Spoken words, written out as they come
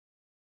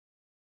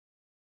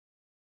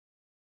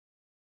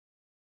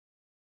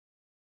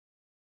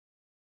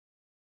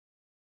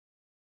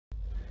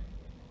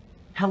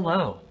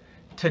Hello!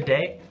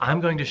 Today I'm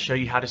going to show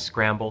you how to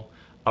scramble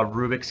a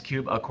Rubik's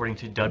Cube according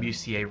to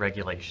WCA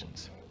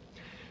regulations.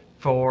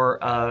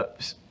 For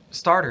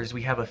starters,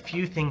 we have a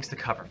few things to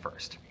cover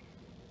first.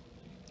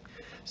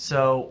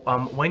 So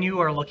when you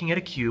are looking at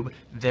a cube,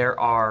 there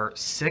are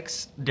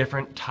 6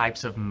 different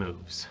types of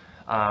moves.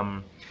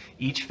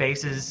 Each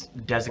face is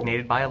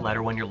designated by a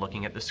letter when you're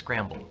looking at the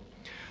scramble.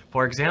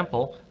 For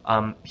example,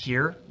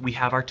 here we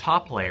have our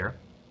top layer,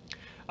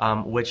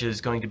 which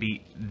is going to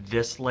be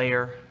this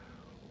layer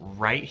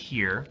right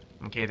here.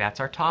 Okay, that's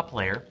our top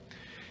layer.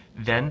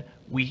 Then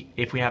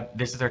if we have,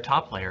 this is our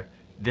top layer,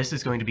 this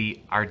is going to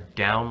be our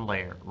down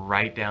layer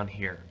right down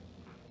here.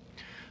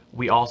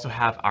 We also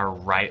have our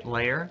right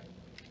layer,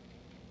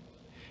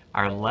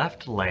 our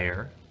left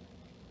layer,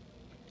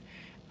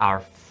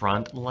 our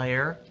front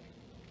layer,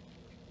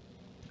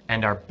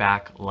 and our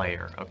back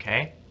layer,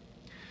 okay?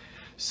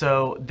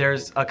 So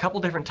there's a couple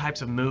different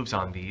types of moves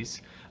on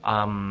these.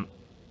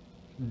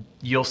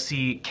 You'll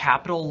see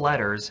capital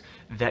letters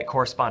that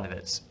correspond to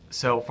this.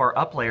 So for our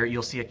up layer,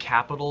 you'll see a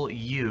capital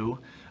U,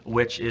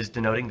 which is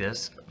denoting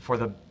this. For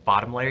the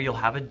bottom layer, you'll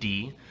have a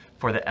D.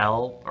 For the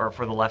L, or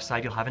for the left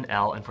side, you'll have an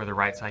L, and for the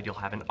right side, you'll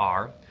have an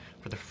R.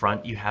 For the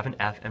front, you have an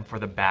F, and for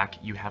the back,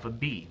 you have a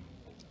B.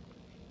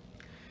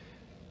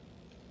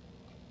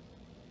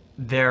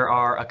 There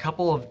are a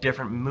couple of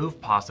different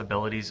move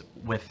possibilities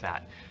with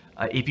that.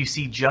 If you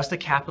see just a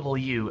capital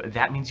U,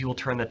 that means you will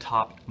turn the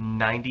top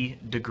 90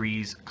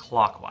 degrees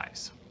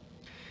clockwise.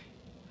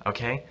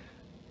 Okay?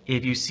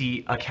 If you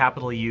see a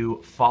capital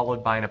U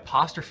followed by an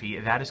apostrophe,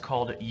 that is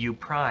called U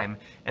prime,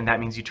 and that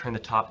means you turn the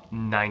top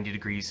 90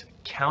 degrees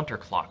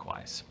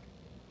counterclockwise.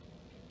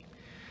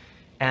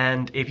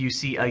 And if you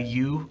see a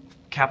U,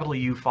 capital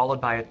U followed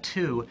by a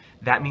 2,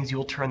 that means you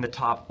will turn the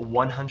top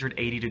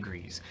 180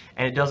 degrees.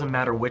 And it doesn't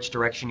matter which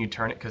direction you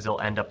turn it because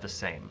they'll end up the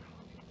same.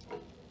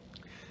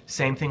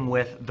 Same thing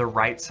with the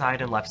right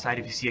side and left side.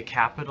 If you see a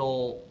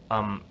capital,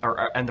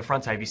 and the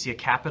front side, if you see a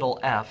capital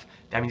F,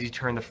 that means you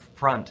turn the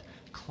front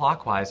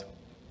clockwise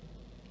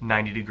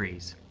 90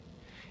 degrees.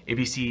 If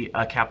you see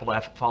a capital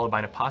F followed by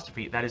an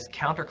apostrophe, that is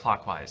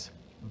counterclockwise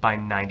by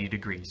 90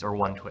 degrees, or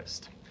 1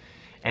 twist.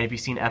 And if you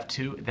see an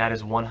F2, that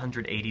is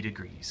 180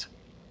 degrees.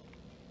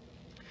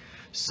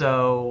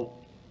 So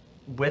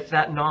with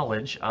that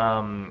knowledge,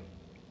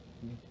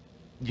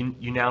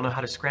 you now know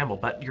how to scramble,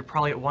 but you're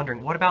probably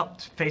wondering, what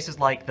about faces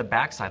like the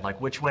backside?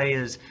 Like, which way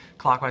is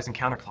clockwise and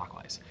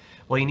counterclockwise?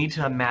 Well, you need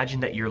to imagine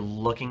that you're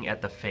looking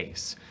at the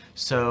face.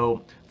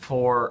 So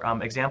for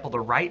example, the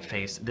right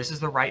face, this is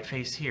the right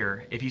face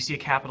here. If you see a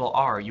capital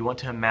R, you want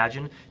to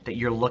imagine that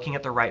you're looking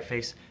at the right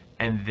face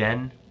and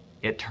then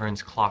it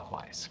turns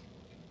clockwise.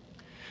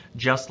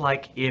 Just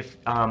like if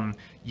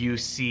you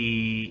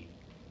see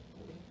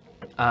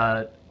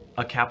a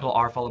capital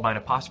R followed by an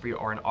apostrophe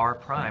or an R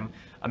prime,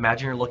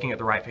 imagine you're looking at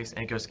the right face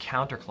and it goes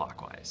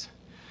counterclockwise.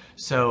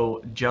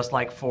 So just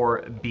like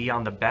for B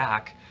on the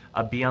back,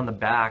 a B on the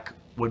back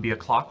would be a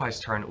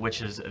clockwise turn,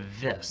 which is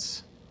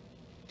this.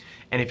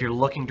 And if you're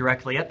looking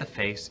directly at the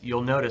face,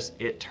 you'll notice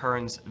it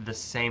turns the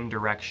same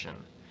direction.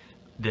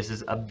 This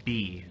is a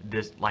B,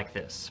 like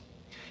this.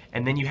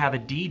 And then you have a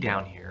D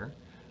down here.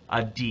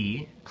 A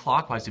D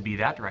clockwise would be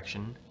that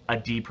direction. A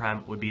D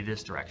prime would be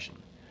this direction.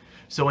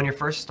 So when you're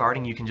first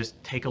starting, you can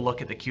just take a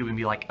look at the cube and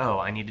be like, oh,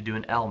 I need to do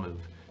an L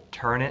move.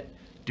 Turn it,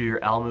 do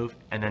your L move,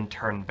 and then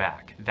turn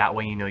back. That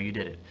way you know you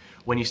did it.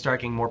 When you start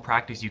getting more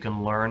practice, you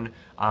can learn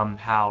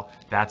how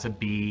that's a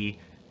B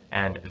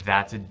and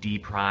that's a D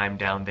prime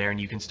down there, and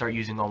you can start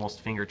using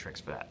almost finger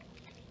tricks for that.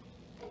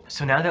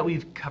 So now that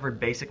we've covered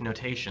basic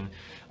notation,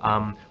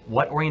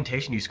 what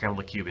orientation do you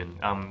scramble a cube in?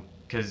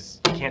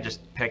 Because you can't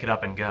just pick it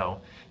up and go.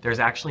 There's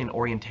actually an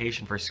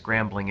orientation for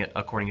scrambling it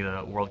according to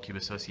the World Cube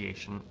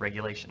Association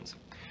regulations.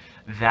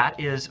 That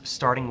is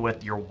starting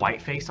with your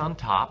white face on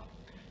top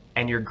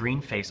and your green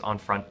face on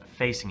front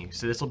facing you.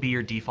 So this will be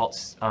your default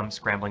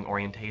scrambling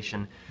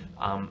orientation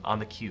on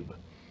the cube.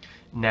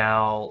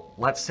 Now,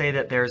 let's say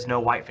that there's no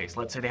white face.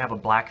 Let's say they have a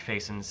black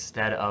face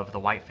instead of the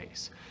white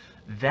face.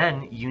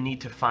 Then you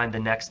need to find the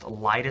next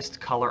lightest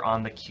color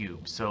on the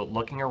cube. So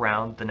looking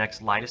around, the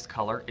next lightest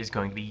color is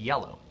going to be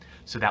yellow.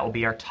 So that will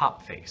be our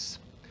top face.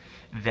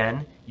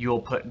 Then you'll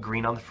put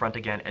green on the front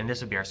again, and this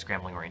would be our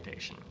scrambling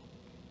orientation.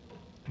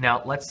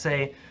 Now, let's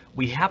say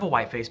we have a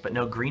white face but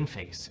no green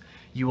face.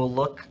 You will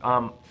look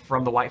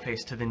from the white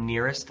face to the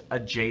nearest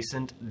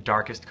adjacent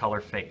darkest color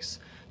face.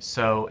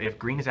 So if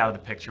green is out of the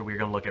picture, we're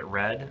going to look at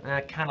red,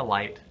 kind of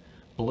light,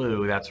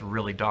 blue, that's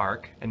really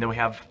dark, and then we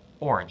have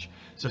orange.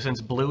 So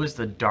since blue is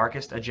the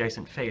darkest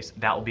adjacent face,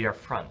 that will be our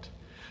front.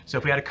 So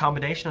if we had a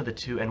combination of the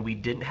two and we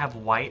didn't have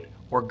white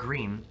or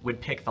green, we'd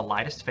pick the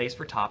lightest face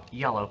for top,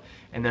 yellow,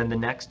 and then the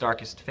next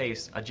darkest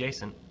face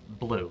adjacent,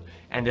 blue.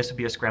 And this would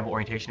be a scramble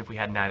orientation if we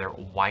had neither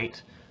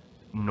white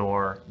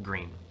nor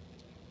green.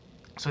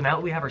 So now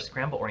that we have our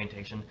scramble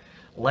orientation,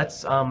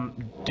 let's do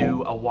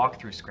a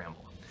walkthrough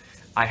scramble.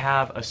 I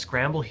have a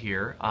scramble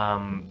here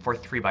for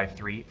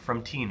 3x3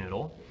 from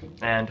T-Noodle,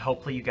 and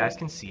hopefully you guys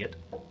can see it.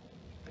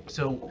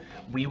 So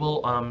we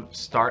will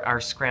start our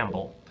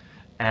scramble,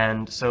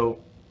 And so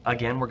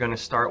again, we're going to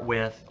start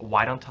with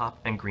white on top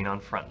and green on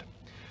front.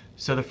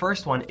 So the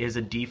first one is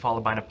a D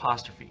followed by an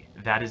apostrophe.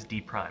 That is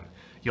D prime.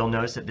 You'll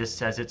notice that this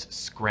says it's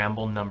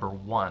scramble number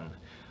 1.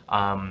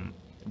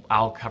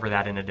 I'll cover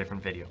that in a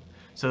different video.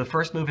 So the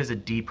first move is a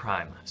D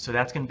prime. So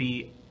that's going to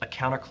be a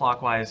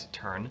counterclockwise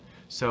turn.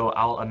 So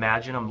I'll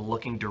imagine I'm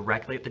looking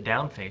directly at the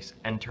down face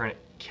and turn it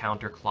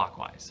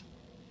counterclockwise.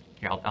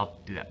 Here, I'll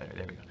do that better.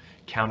 There we go.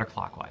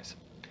 Counterclockwise.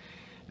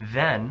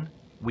 Then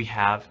we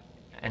have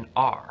an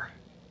R.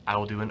 I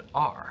will do an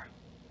R.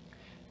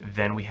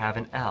 Then we have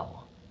an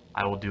L.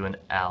 I will do an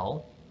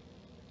L,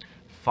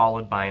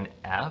 followed by an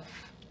F.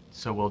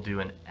 So we'll do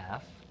an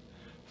F,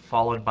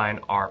 followed by an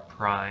R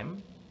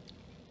prime,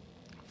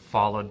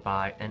 followed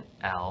by an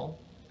L,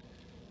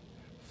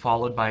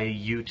 followed by a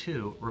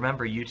U2.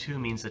 Remember, U2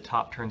 means the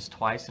top turns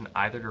twice in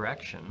either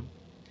direction.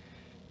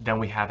 Then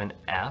we have an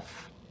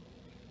F.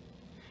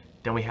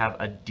 Then we have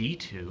a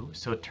D2,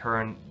 so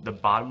turn the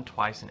bottom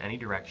twice in any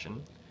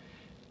direction.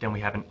 Then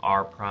we have an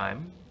R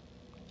prime.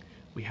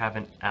 We have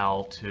an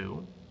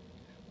L2.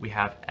 We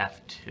have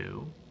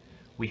F2.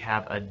 We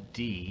have a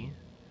D.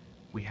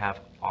 We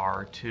have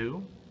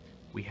R2.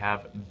 We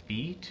have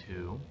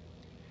B2,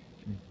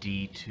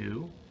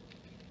 D2,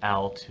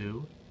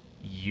 L2,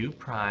 U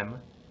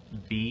prime,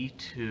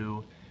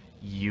 B2,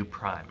 U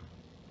prime.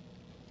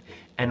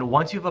 And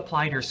once you've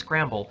applied your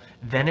scramble,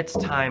 then it's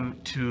time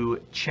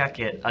to check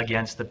it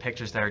against the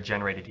pictures that are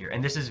generated here.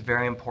 And this is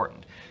very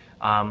important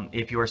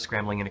if you're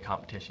scrambling in a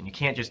competition. You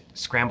can't just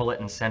scramble it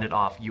and send it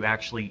off. You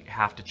actually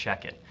have to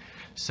check it.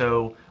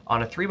 So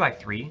on a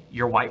 3x3,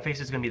 your white face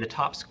is going to be the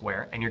top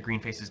square and your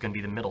green face is going to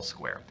be the middle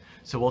square.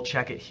 So we'll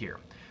check it here.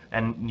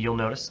 And you'll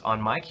notice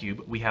on my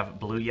cube, we have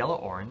blue, yellow,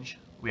 orange.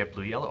 We have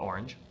blue, yellow,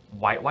 orange,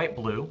 white, white,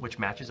 blue, which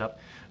matches up,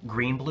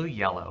 green, blue,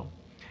 yellow.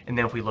 And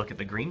then if we look at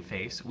the green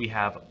face, we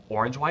have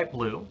orange, white,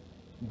 blue,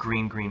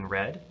 green, green,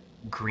 red,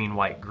 green,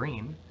 white,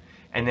 green.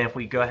 And then if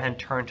we go ahead and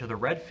turn to the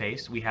red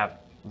face, we have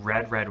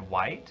red, red,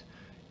 white,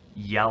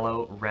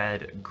 yellow,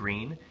 red,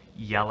 green,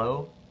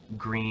 yellow,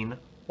 green,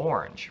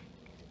 orange.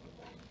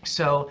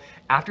 So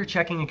after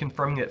checking and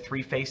confirming that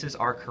 3 faces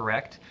are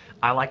correct,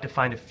 I like to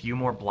find a few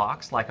more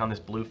blocks, like on this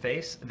blue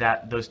face,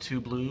 that those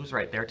 2 blues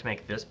right there to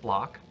make this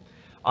block.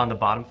 On the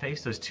bottom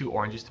face, those 2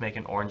 oranges to make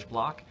an orange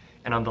block.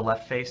 And on the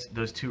left face,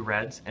 those 2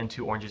 reds and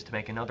 2 oranges to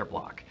make another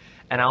block.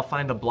 And I'll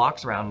find the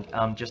blocks around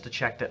just to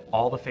check that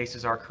all the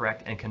faces are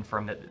correct and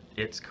confirm that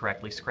it's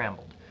correctly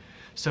scrambled.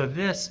 So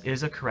this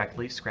is a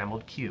correctly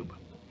scrambled cube.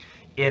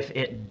 If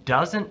it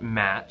doesn't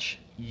match,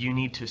 you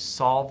need to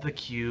solve the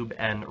cube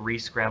and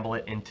re-scramble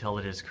it until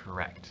it is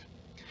correct.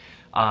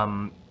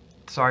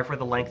 Sorry for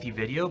the lengthy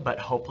video, but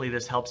hopefully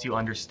this helps you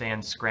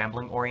understand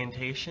scrambling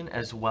orientation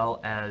as well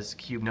as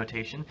cube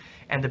notation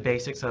and the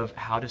basics of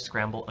how to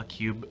scramble a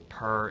cube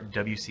per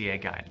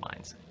WCA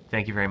guidelines.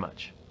 Thank you very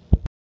much.